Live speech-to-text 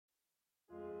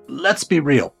Let's be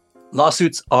real.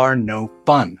 Lawsuits are no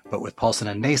fun, but with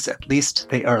Paulson & Nace, at least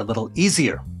they are a little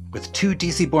easier. With two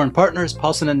DC-born partners,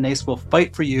 Paulson & Nace will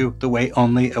fight for you the way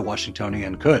only a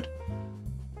Washingtonian could.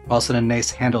 Paulson &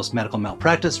 Nace handles medical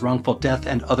malpractice, wrongful death,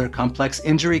 and other complex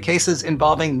injury cases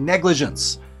involving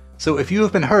negligence. So if you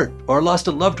have been hurt or lost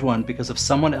a loved one because of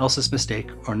someone else's mistake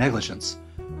or negligence,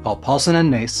 call Paulson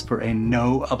 & Nace for a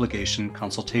no-obligation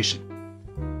consultation.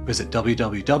 Visit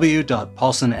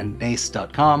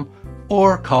www.paulsonandnace.com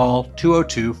or call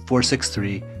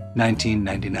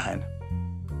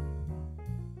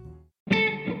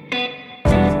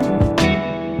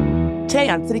 202-463-1999. Today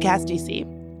on CityCast DC,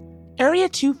 Area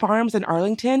 2 Farms in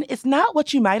Arlington is not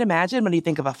what you might imagine when you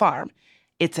think of a farm.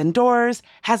 It's indoors,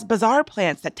 has bizarre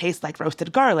plants that taste like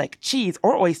roasted garlic, cheese,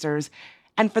 or oysters,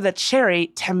 and for the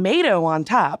cherry tomato on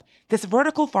top, this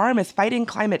vertical farm is fighting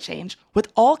climate change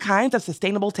with all kinds of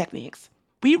sustainable techniques.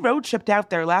 We road tripped out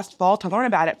there last fall to learn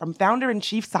about it from Founder and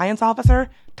Chief Science Officer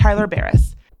Tyler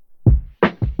Barris.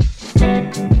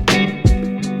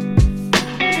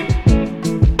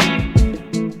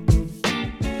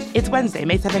 It's Wednesday,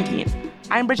 May 17th.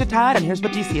 I'm Bridget Todd, and here's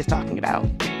what DC is talking about.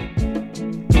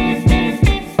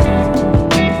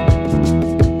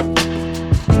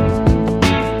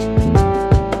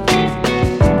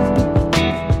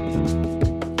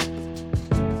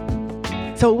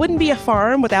 So it wouldn't be a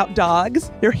farm without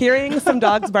dogs. You're hearing some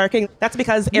dogs barking. That's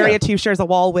because Area 2 shares a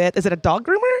wall with, is it a dog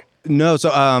groomer? No,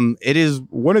 so it is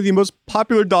one of the most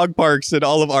popular dog parks in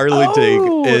all of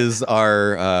Arlington is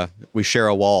we share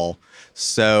a wall.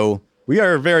 So we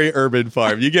are a very urban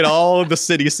farm. You get all of the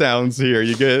city sounds here.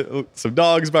 You get some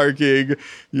dogs barking.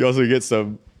 You also get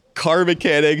some car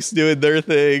mechanics doing their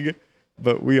thing.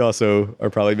 But we also are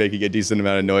probably making a decent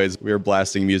amount of noise. We are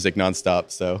blasting music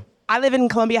nonstop, so... I live in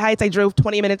Columbia Heights. I drove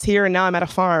 20 minutes here, and now I'm at a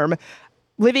farm.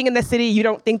 Living in the city, you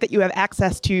don't think that you have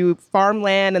access to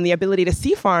farmland and the ability to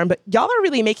see farm, but y'all are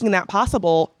really making that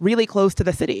possible really close to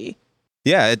the city.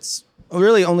 Yeah, it's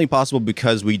really only possible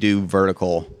because we do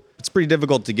vertical. It's pretty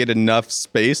difficult to get enough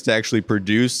space to actually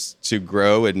produce, to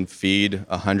grow and feed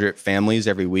 100 families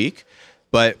every week.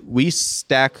 But we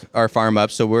stack our farm up,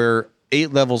 so we're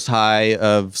 8 levels high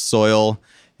of soil,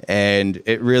 and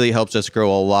it really helps us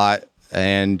grow a lot.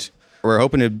 And we're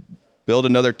hoping to build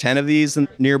another 10 of these in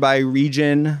the nearby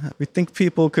region. We think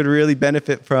people could really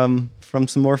benefit from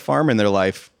some more farm in their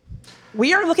life.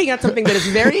 We are looking at something that is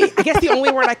very, I guess the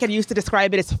only word I could use to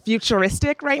describe it is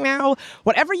futuristic right now.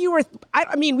 Whatever you were,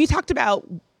 I mean, we talked about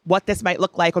what this might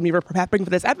look like when we were prepping for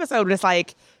this episode. And it's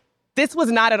like, this was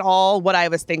not at all what I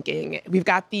was thinking. We've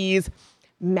got these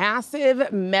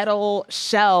massive metal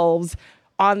shelves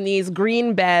on these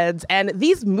green beds, and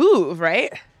these move,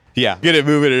 right? Yeah, get it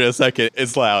moving in a second.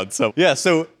 It's loud. So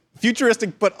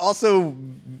futuristic, but also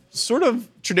sort of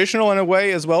traditional in a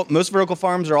way as well. Most vertical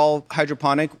farms are all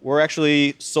hydroponic. We're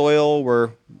actually soil.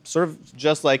 We're sort of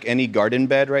just like any garden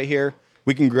bed right here.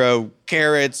 We can grow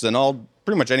carrots and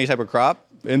pretty much any type of crop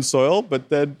in soil, but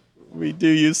then we do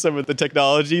use some of the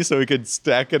technology so we could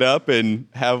stack it up and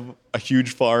have a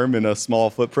huge farm in a small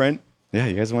footprint. Yeah,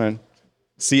 you guys want to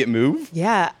see it move?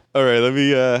 Yeah. All right, let me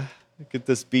get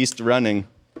this beast running.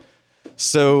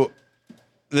 So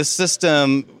the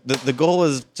system, the goal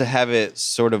is to have it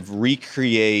sort of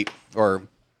recreate or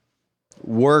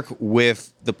work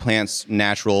with the plant's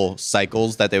natural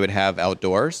cycles that they would have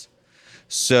outdoors.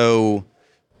 So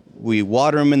we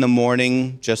water them in the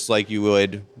morning just like you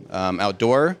would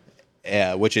outdoor,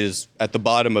 which is at the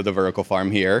bottom of the vertical farm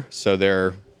here. So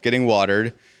they're getting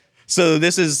watered. So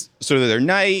this is sort of their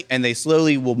night, and they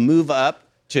slowly will move up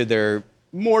to their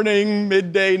morning,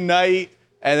 midday, night,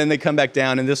 and then they come back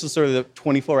down, and this is sort of the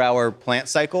 24-hour plant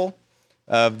cycle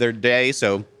of their day,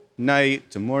 so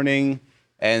night to morning.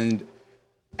 And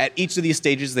at each of these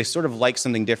stages, they sort of like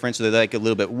something different, so they like a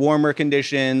little bit warmer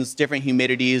conditions, different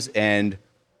humidities, and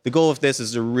the goal of this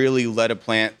is to really let a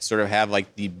plant sort of have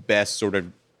like the best sort of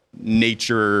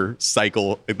nature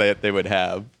cycle that they would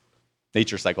have.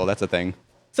 Nature cycle, that's a thing.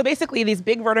 So basically, these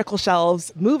big vertical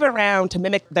shelves move around to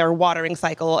mimic their watering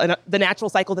cycle and the natural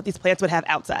cycle that these plants would have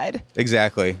outside.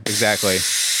 Exactly.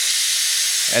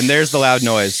 And there's the loud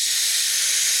noise.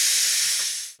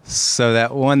 So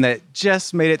that one that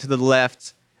just made it to the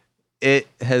left, it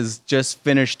has just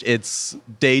finished its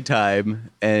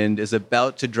daytime and is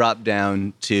about to drop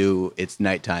down to its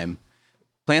nighttime.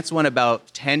 Plants want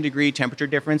about 10-degree temperature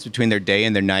difference between their day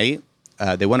and their night.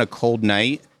 They want a cold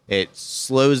night. It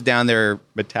slows down their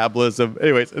metabolism.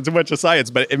 Anyways, it's a bunch of science,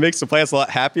 but it makes the plants a lot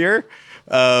happier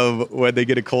when they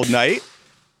get a cold night,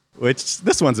 which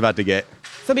this one's about to get.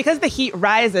 So because the heat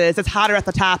rises, it's hotter at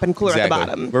the top and cooler at the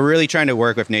bottom. We're really trying to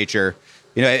work with nature.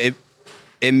 You know,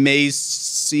 It may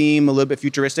seem a little bit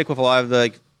futuristic with a lot of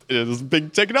the those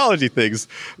big technology things,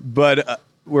 but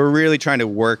we're really trying to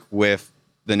work with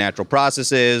the natural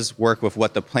processes, work with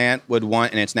what the plant would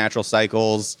want in its natural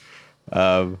cycles.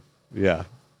 Yeah.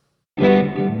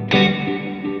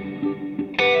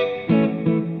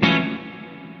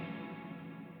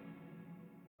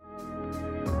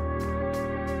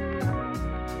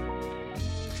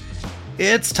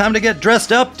 It's time to get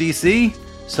dressed up, DC.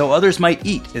 So Others Might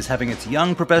Eat is having its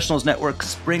Young Professionals Network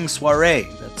Spring Soiree.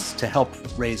 That's to help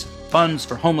raise funds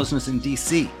for homelessness in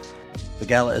DC. The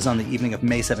gala is on the evening of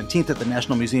May 17th at the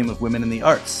National Museum of Women in the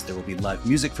Arts. There will be live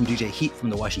music from DJ Heat from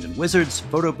the Washington Wizards,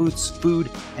 photo booths, food,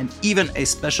 and even a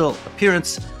special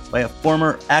appearance by a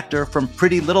former actor from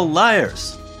Pretty Little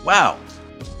Liars. Wow!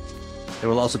 There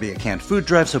will also be a canned food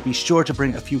drive, so be sure to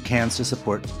bring a few cans to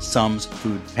support SUM's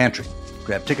Food Pantry.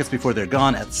 Grab tickets before they're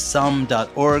gone at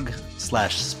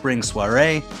sum.org/spring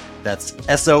soiree. That's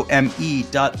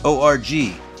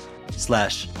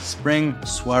some.org/spring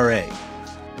soiree.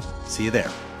 See you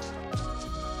there.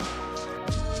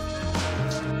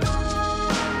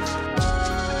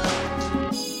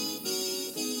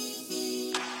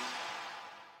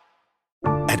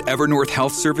 At Evernorth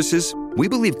Health Services, we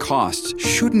believe costs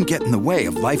shouldn't get in the way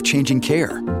of life-changing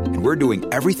care, and we're doing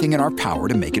everything in our power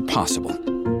to make it possible.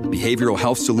 Behavioral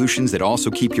health solutions that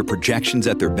also keep your projections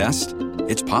at their best?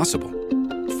 It's possible.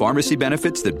 Pharmacy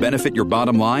benefits that benefit your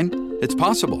bottom line? It's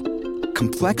possible.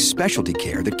 Complex specialty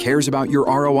care that cares about your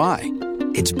ROI?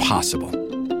 It's possible.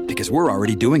 Because we're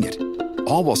already doing it.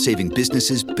 All while saving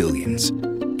businesses billions.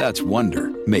 That's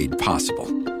Wonder made possible.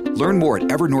 Learn more at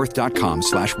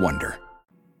evernorth.com/wonder.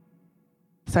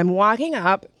 So I'm walking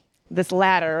up this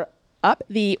ladder up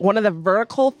one of the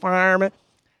vertical farm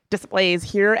displays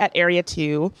here at Area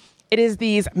 2. It is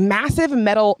these massive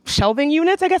metal shelving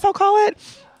units, I guess I'll call it,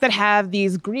 that have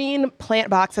these green plant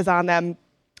boxes on them.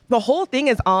 The whole thing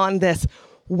is on this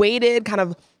weighted kind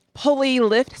of pulley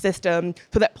lift system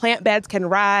so that plant beds can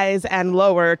rise and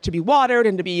lower to be watered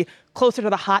and to be closer to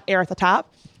the hot air at the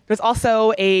top. There's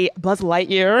also a Buzz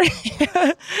Lightyear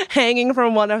hanging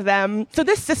from one of them. So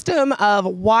this system of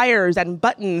wires and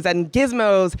buttons and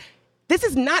gizmos, this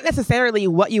is not necessarily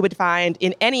what you would find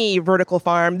in any vertical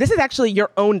farm. This is actually your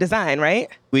own design, right?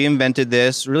 We invented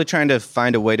this, really trying to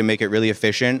find a way to make it really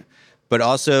efficient, but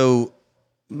also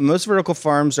most vertical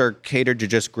farms are catered to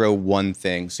just grow one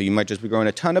thing. So you might just be growing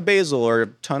a ton of basil or a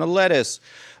ton of lettuce,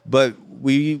 but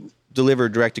we deliver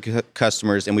direct to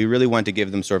customers, and we really want to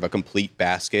give them sort of a complete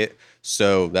basket.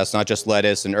 So that's not just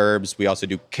lettuce and herbs. We also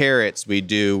do carrots. We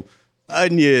do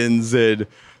onions, and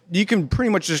you can pretty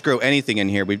much just grow anything in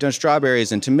here. We've done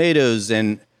strawberries and tomatoes.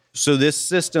 And so this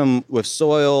system with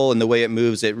soil and the way it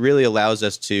moves, it really allows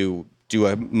us to do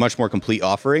a much more complete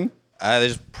offering.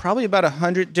 There's probably about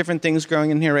 100 different things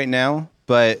growing in here right now,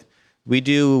 but we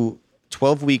do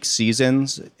 12-week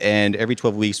seasons, and every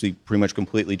 12 weeks we pretty much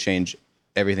completely change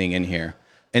everything in here.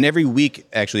 And every week,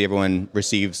 actually, everyone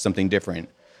receives something different.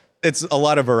 It's a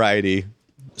lot of variety.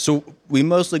 So we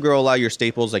mostly grow a lot of your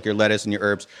staples, like your lettuce and your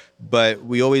herbs, but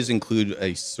we always include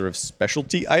a sort of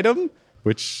specialty item,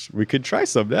 which we could try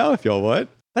some now if y'all want.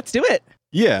 Let's do it.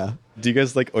 Yeah. Do you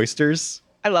guys like oysters?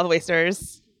 I love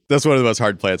oysters. That's one of the most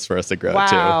hard plants for us to grow, too.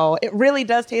 Wow. It really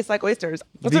does taste like oysters.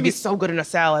 This would be so good in a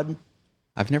salad.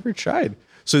 I've never tried.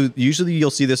 So usually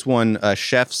you'll see this one,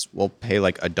 chefs will pay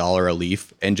like $1 a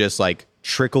leaf and just like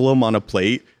trickle them on a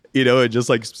plate, and just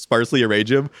like sparsely arrange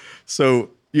them. So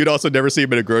you'd also never see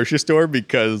them in a grocery store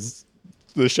because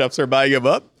the chefs are buying them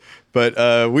up.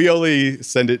 But we only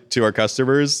send it to our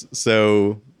customers.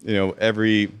 So,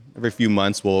 every few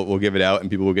months we'll give it out and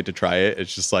people will get to try it.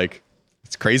 It's just like,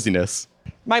 it's craziness.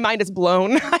 My mind is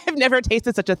blown. I have never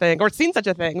tasted such a thing or seen such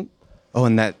a thing. Oh,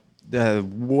 and that,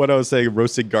 what I was saying,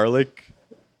 roasted garlic,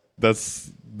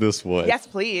 that's this one. Yes,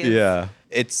 please. Yeah.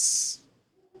 It's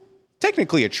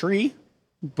technically a tree,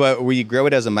 but we grow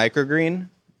it as a microgreen.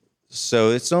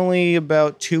 So it's only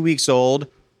about 2 weeks old.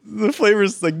 The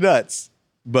flavor's like nuts.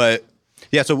 But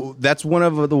yeah, so that's one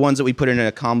of the ones that we put in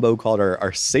a combo called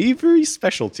our savory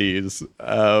specialties.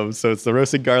 So it's the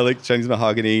roasted garlic, Chinese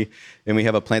mahogany, and we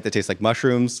have a plant that tastes like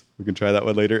mushrooms. We can try that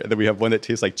one later. And then we have one that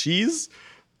tastes like cheese.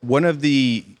 One of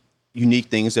the unique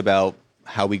things about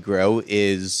how we grow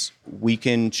is we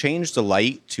can change the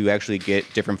light to actually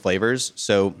get different flavors.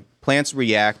 So plants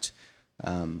react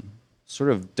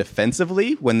sort of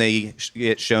defensively when they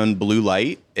get shown blue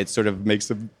light. It sort of makes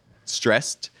them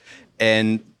stressed.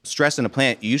 And stress in a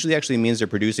plant usually actually means they're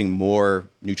producing more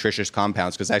nutritious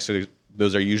compounds, because actually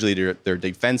those are usually their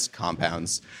defense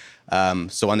compounds.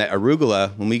 So on that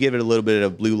arugula, when we give it a little bit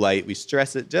of blue light, we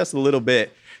stress it just a little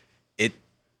bit,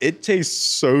 It tastes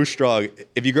so strong.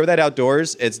 If you grow that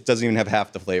outdoors, it doesn't even have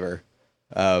half the flavor.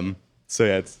 So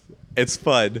yeah, it's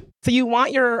fun. So you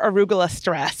want your arugula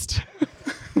stressed.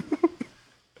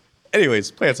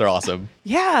 Anyways, plants are awesome.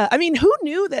 Yeah. I mean, who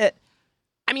knew that?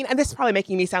 I mean, and this is probably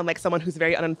making me sound like someone who's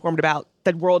very uninformed about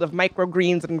the world of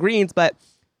microgreens and greens, but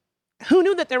who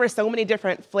knew that there were so many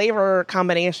different flavor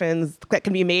combinations that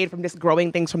can be made from just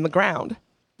growing things from the ground?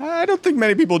 I don't think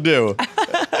many people do.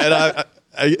 And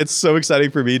it's so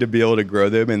exciting for me to be able to grow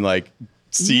them and like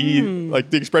see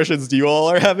like the expressions you all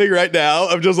are having right now.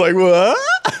 I'm just like, what?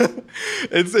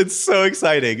 It's so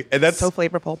exciting. And that's so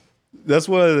flavorful. That's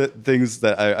one of the things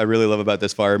that I really love about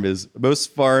this farm is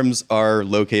most farms are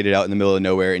located out in the middle of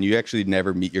nowhere, and you actually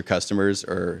never meet your customers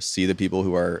or see the people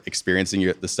who are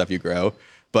experiencing the stuff you grow.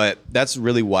 But that's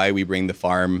really why we bring the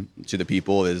farm to the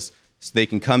people is so they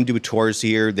can come do tours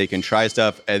here, they can try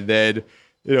stuff, and then,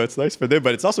 it's nice for them,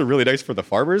 but it's also really nice for the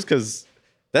farmers because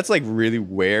that's like really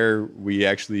where we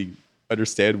actually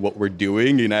understand what we're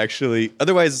doing and actually,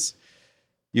 otherwise,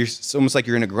 it's almost like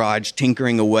you're in a garage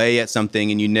tinkering away at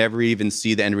something and you never even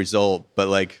see the end result. But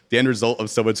like the end result of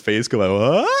someone's face go like,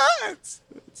 what?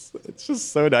 It's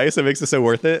just so nice. It makes it so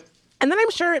worth it. And then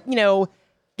I'm sure,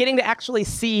 getting to actually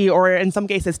see or in some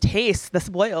cases taste the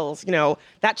spoils,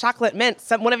 that chocolate mint,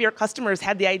 one of your customers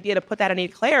had the idea to put that in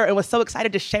eclair and was so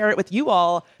excited to share it with you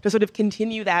all to sort of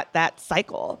continue that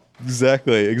cycle.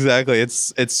 Exactly.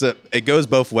 It goes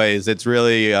both ways. It's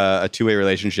really a two-way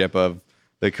relationship of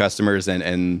the customers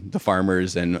and the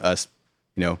farmers and us,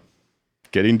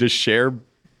 getting to share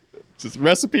just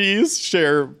recipes,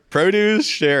 share produce,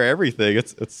 share everything.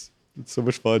 It's so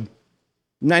much fun.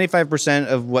 95%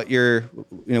 of what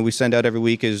we send out every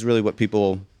week is really what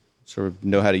people sort of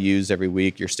know how to use every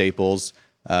week, your staples.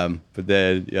 But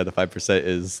then, the 5%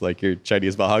 is like your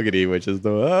Chinese mahogany, which is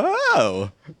Do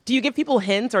you give people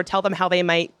hints or tell them how they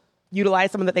might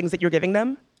utilize some of the things that you're giving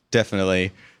them?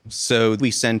 Definitely. So we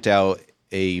sent out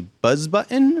a buzz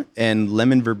button and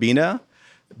lemon verbena.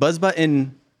 Buzz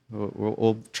button,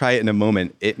 we'll try it in a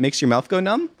moment. It makes your mouth go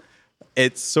numb.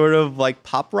 It's sort of like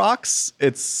Pop Rocks.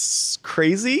 It's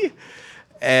crazy.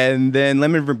 And then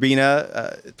lemon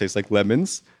verbena, it tastes like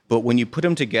lemons. But when you put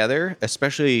them together,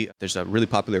 especially there's a really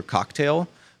popular cocktail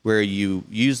where you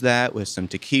use that with some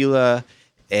tequila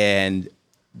and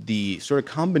the sort of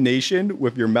combination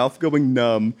with your mouth going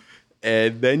numb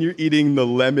and then you're eating the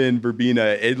lemon verbena,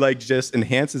 it like just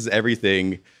enhances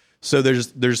everything. So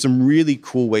there's some really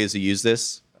cool ways to use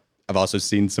this. I've also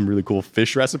seen some really cool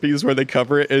fish recipes where they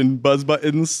cover it in buzz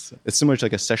buttons. It's similar to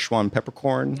like a Szechuan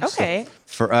peppercorn. Okay. So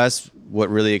for us, what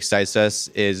really excites us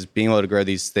is being able to grow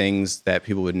these things that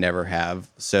people would never have.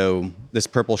 So this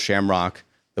purple shamrock,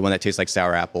 the one that tastes like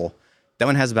sour apple, that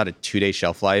one has about a 2-day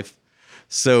shelf life.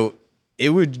 So it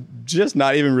would just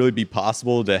not even really be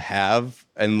possible to have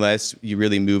unless you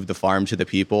really move the farm to the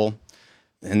people.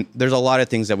 And there's a lot of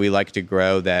things that we like to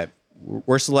grow that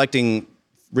we're selecting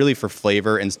really for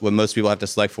flavor. And what most people have to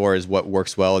select for is what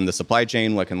works well in the supply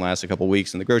chain, what can last a couple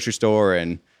weeks in the grocery store.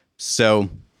 And so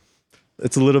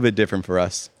it's a little bit different for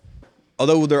us.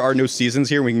 Although there are no seasons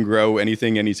here, we can grow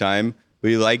anything, anytime.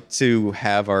 We like to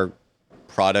have our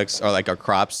products or like our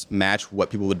crops match what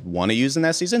people would want to use in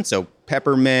that season. So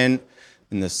peppermint.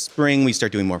 In the spring, we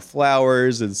start doing more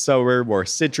flowers. In summer, more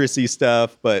citrusy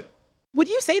stuff. But would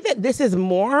you say that this is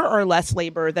more or less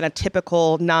labor than a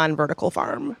typical non-vertical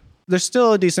farm? There's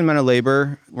still a decent amount of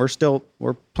labor.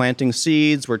 We're planting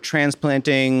seeds, we're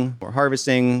transplanting, we're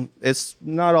harvesting. It's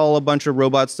not all a bunch of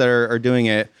robots that are doing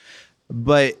it,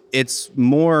 but it's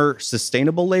more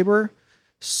sustainable labor.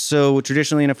 So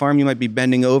traditionally in a farm, you might be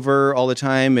bending over all the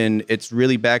time and it's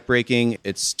really backbreaking.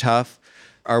 It's tough.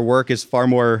 Our work is far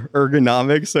more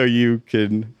ergonomic, so you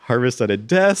can harvest at a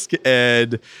desk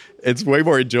and it's way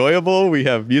more enjoyable. We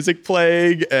have music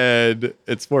playing and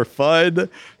it's more fun.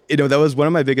 That was one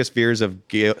of my biggest fears of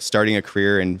starting a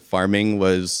career in farming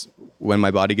was when my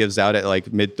body gives out at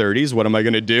like mid-30s, what am I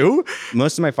going to do?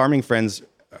 Most of my farming friends,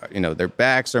 their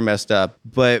backs are messed up,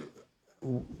 but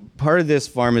part of this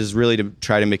farm is really to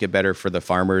try to make it better for the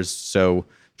farmers. So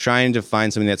trying to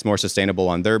find something that's more sustainable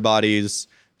on their bodies.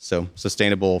 So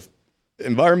sustainable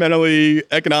environmentally,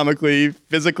 economically,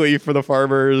 physically for the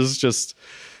farmers. It's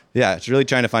really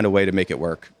trying to find a way to make it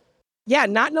work. Yeah,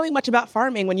 not knowing much about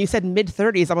farming, when you said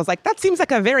mid-30s, I was like, that seems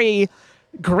like a very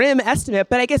grim estimate.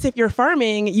 But I guess if you're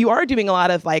farming, you are doing a lot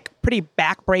of like pretty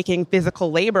backbreaking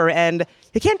physical labor, and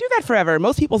you can't do that forever.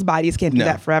 Most people's bodies can't do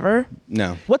that forever.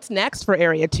 No. What's next for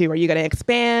Area 2? Are you going to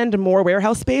expand more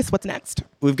warehouse space? What's next?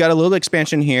 We've got a little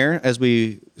expansion here as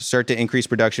we start to increase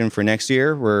production for next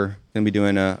year. We're going to be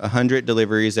doing 100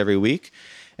 deliveries every week.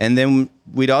 And then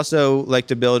we'd also like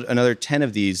to build another 10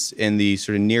 of these in the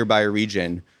sort of nearby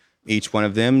region. Each one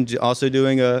of them also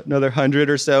doing another 100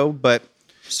 or so, but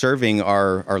serving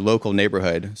our local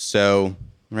neighborhood. So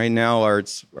right now, our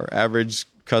average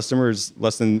customer is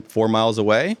less than 4 miles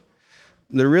away.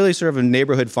 They're really sort of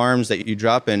neighborhood farms that you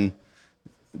drop in.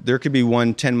 There could be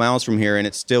one 10 miles from here, and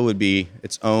it still would be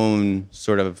its own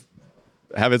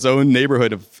have its own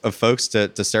neighborhood of folks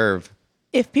to serve.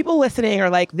 If people listening are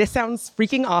like, this sounds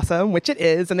freaking awesome, which it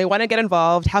is, and they want to get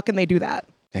involved, how can they do that?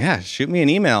 Yeah, shoot me an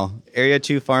email,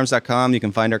 area2farms.com. You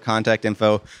can find our contact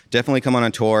info. Definitely come on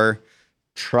a tour.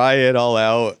 Try it all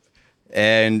out.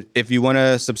 And if you want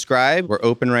to subscribe, we're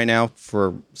open right now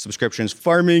for subscriptions.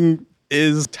 Farming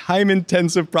is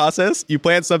time-intensive process. You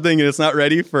plant something and it's not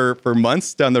ready for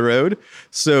months down the road.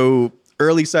 So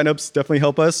early signups definitely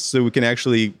help us so we can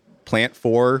actually plant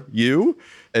for you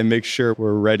and make sure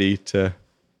we're ready to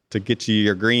get you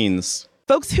your greens.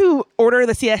 Folks who order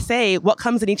the CSA, what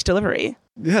comes in each delivery?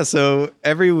 Yeah, so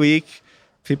every week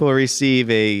people receive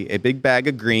a big bag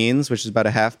of greens, which is about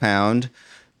a half pound.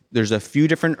 There's a few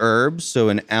different herbs, so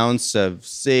an ounce of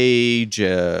sage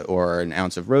or an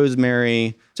ounce of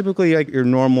rosemary, typically like your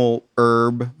normal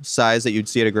herb size that you'd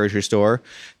see at a grocery store.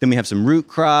 Then we have some root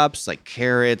crops like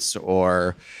carrots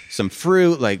or some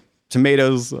fruit like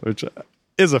tomatoes, which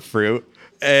is a fruit.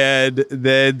 And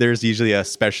then there's usually a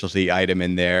specialty item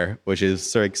in there, which is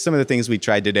sort of like some of the things we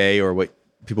tried today or what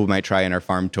people might try in our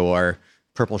farm tour,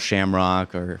 purple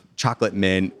shamrock or chocolate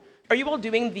mint. Are you all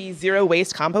doing the zero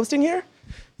waste composting here?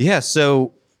 Yeah,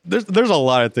 so there's a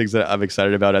lot of things that I'm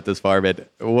excited about at this farm, and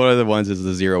one of the ones is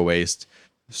the zero waste.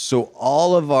 So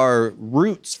all of our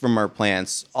roots from our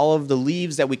plants, all of the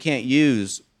leaves that we can't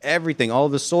use, everything, all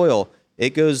of the soil,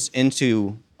 it goes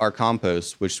into our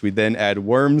compost, which we then add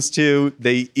worms to.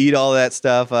 They eat all that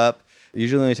stuff up. It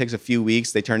usually only takes a few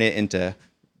weeks. They turn it into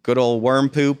good old worm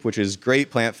poop, which is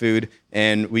great plant food,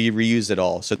 and we reuse it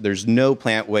all. So there's no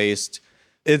plant waste.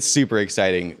 It's super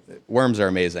exciting. Worms are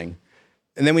amazing.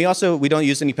 And then we don't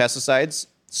use any pesticides.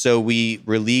 So we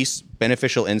release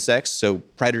beneficial insects, so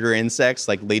predator insects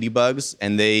like ladybugs,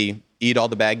 and they eat all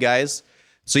the bad guys.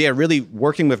 So yeah, really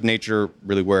working with nature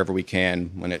really wherever we can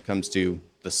when it comes to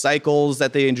the cycles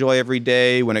that they enjoy every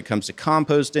day, when it comes to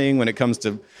composting, when it comes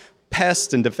to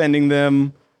pests and defending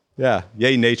them. Yeah,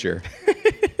 yay nature.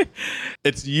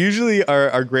 It's usually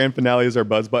our grand finale is our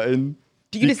buzz button.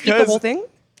 Do you just eat the whole thing?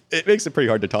 It makes it pretty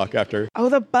hard to talk after. Oh,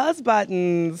 the buzz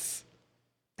buttons.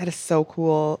 That is so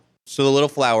cool. So the little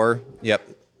flower, yep.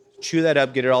 Chew that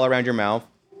up, get it all around your mouth.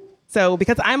 So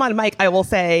because I'm on mic, I will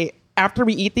say after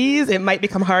we eat these, it might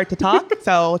become hard to talk.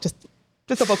 So just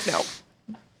so folks know.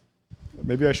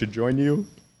 Maybe I should join you.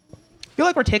 I feel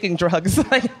like we're taking drugs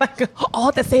like all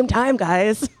at the same time,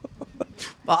 guys.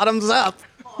 Bottoms up.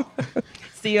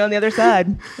 See you on the other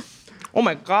side. Oh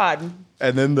my God.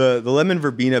 And then the lemon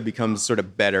verbena becomes sort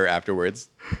of better afterwards.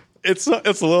 It's a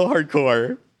little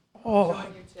hardcore. Oh.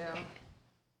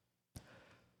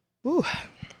 Ooh.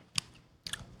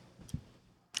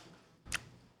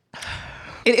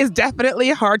 It is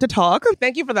definitely hard to talk.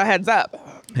 Thank you for the heads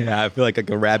up. Yeah, I feel like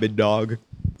a rabid dog.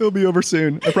 It'll be over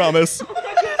soon, I promise.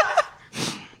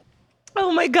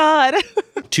 Oh my God.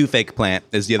 Two fake plant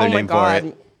is the other name for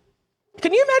it.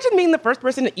 Can you imagine being the first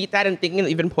person to eat that and thinking that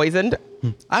you've been poisoned?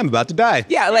 I'm about to die.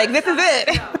 Yeah, like this is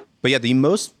it. But yeah, the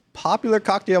most popular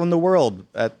cocktail in the world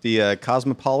at the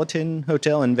Cosmopolitan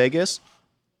Hotel in Vegas.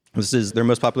 This is their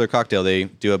most popular cocktail. They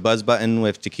do a buzz button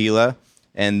with tequila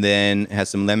and then it has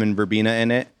some lemon verbena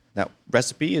in it. That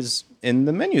recipe is in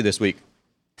the menu this week.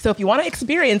 So if you want to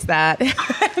experience that,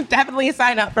 definitely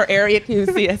sign up for Area 2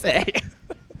 CSA.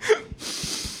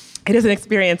 It is an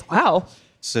experience. Wow.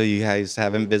 So you guys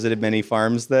haven't visited many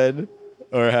farms then?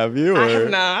 Or have you? I have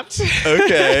not.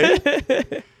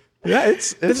 Okay. Yeah,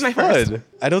 it's my fun. first.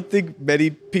 I don't think many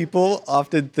people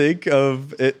often think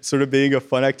of it sort of being a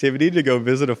fun activity to go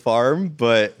visit a farm,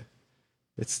 but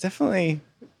it's definitely,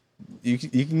 you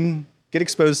can get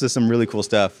exposed to some really cool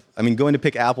stuff. I mean, going to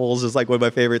pick apples is like one of my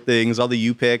favorite things, all the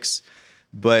U-picks,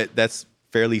 but that's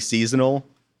fairly seasonal.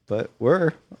 But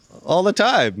we're all the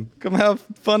time. Come have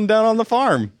fun down on the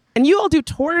farm. And you all do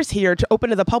tours here to open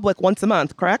to the public once a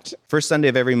month, correct? First Sunday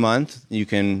of every month, you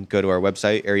can go to our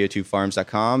website,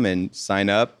 area2farms.com, and sign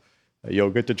up.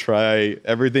 You'll get to try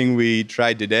everything we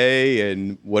tried today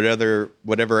and whatever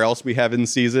else we have in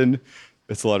season.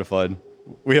 It's a lot of fun.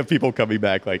 We have people coming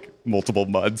back like multiple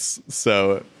months,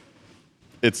 so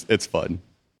it's fun.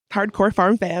 Hardcore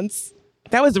farm fans.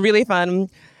 That was really fun.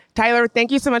 Tyler,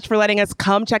 thank you so much for letting us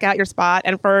come check out your spot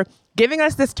and for giving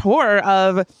us this tour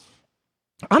of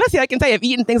Honestly, I can say I've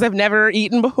eaten things I've never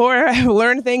eaten before. I've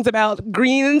learned things about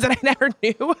greens that I never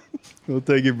knew. Well,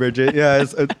 thank you, Bridget. Yeah,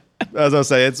 as I'll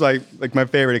say, it's like my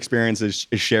favorite experience is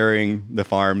sharing the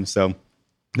farm. So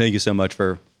thank you so much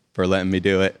for letting me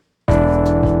do it.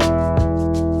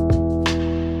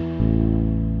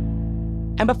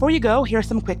 And before you go, here's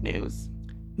some quick news.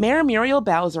 Mayor Muriel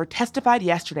Bowser testified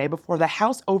yesterday before the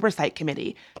House Oversight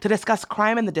Committee to discuss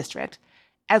crime in the district.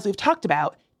 As we've talked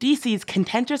about, D.C.'s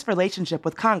contentious relationship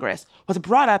with Congress was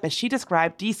brought up as she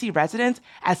described D.C. residents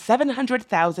as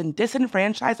 700,000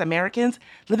 disenfranchised Americans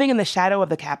living in the shadow of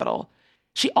the Capitol.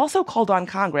 She also called on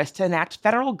Congress to enact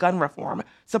federal gun reform,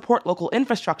 support local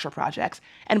infrastructure projects,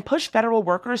 and push federal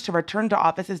workers to return to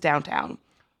offices downtown.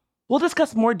 We'll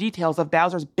discuss more details of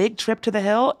Bowser's big trip to the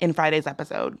Hill in Friday's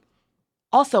episode.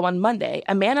 Also on Monday,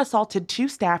 a man assaulted 2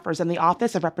 staffers in the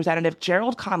office of Representative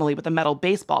Gerald Connolly with a metal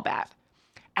baseball bat.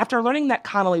 After learning that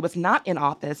Connolly was not in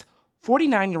office,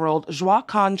 49-year-old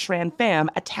Joaquin Tran Pham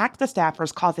attacked the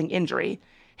staffers, causing injury.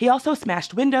 He also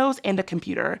smashed windows and a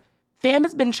computer. Pham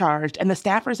has been charged, and the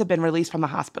staffers have been released from the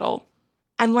hospital.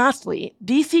 And lastly,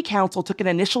 D.C. Council took an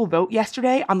initial vote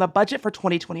yesterday on the budget for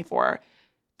 2024.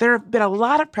 There have been a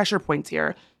lot of pressure points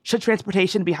here. Should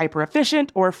transportation be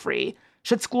hyper-efficient or free?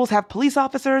 Should schools have police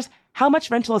officers? How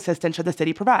much rental assistance should the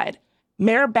city provide?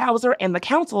 Mayor Bowser and the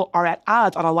council are at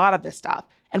odds on a lot of this stuff,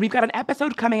 and we've got an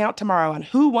episode coming out tomorrow on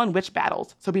who won which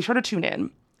battles, so be sure to tune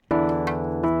in.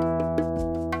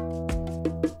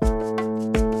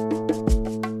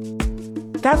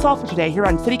 That's all for today here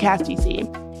on CityCast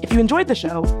DC. If you enjoyed the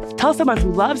show, tell someone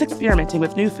who loves experimenting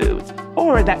with new foods,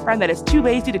 or that friend that is too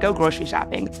lazy to go grocery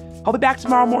shopping. I'll be back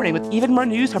tomorrow morning with even more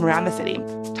news from around the city.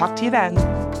 Talk to you then.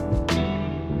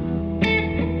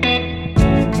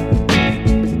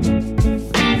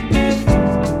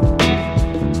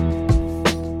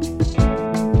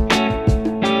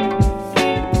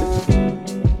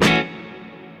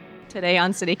 Today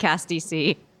on CityCast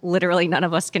DC, literally none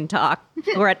of us can talk.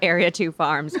 We're at Area 2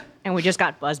 Farms, and we just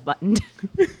got buzz buttoned.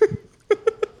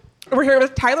 We're here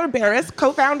with Tyler Barris,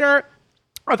 co-founder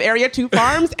of Area 2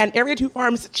 Farms and Area 2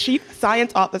 Farms Chief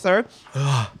Science Officer.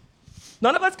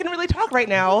 None of us can really talk right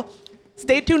now.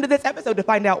 Stay tuned to this episode to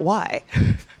find out why.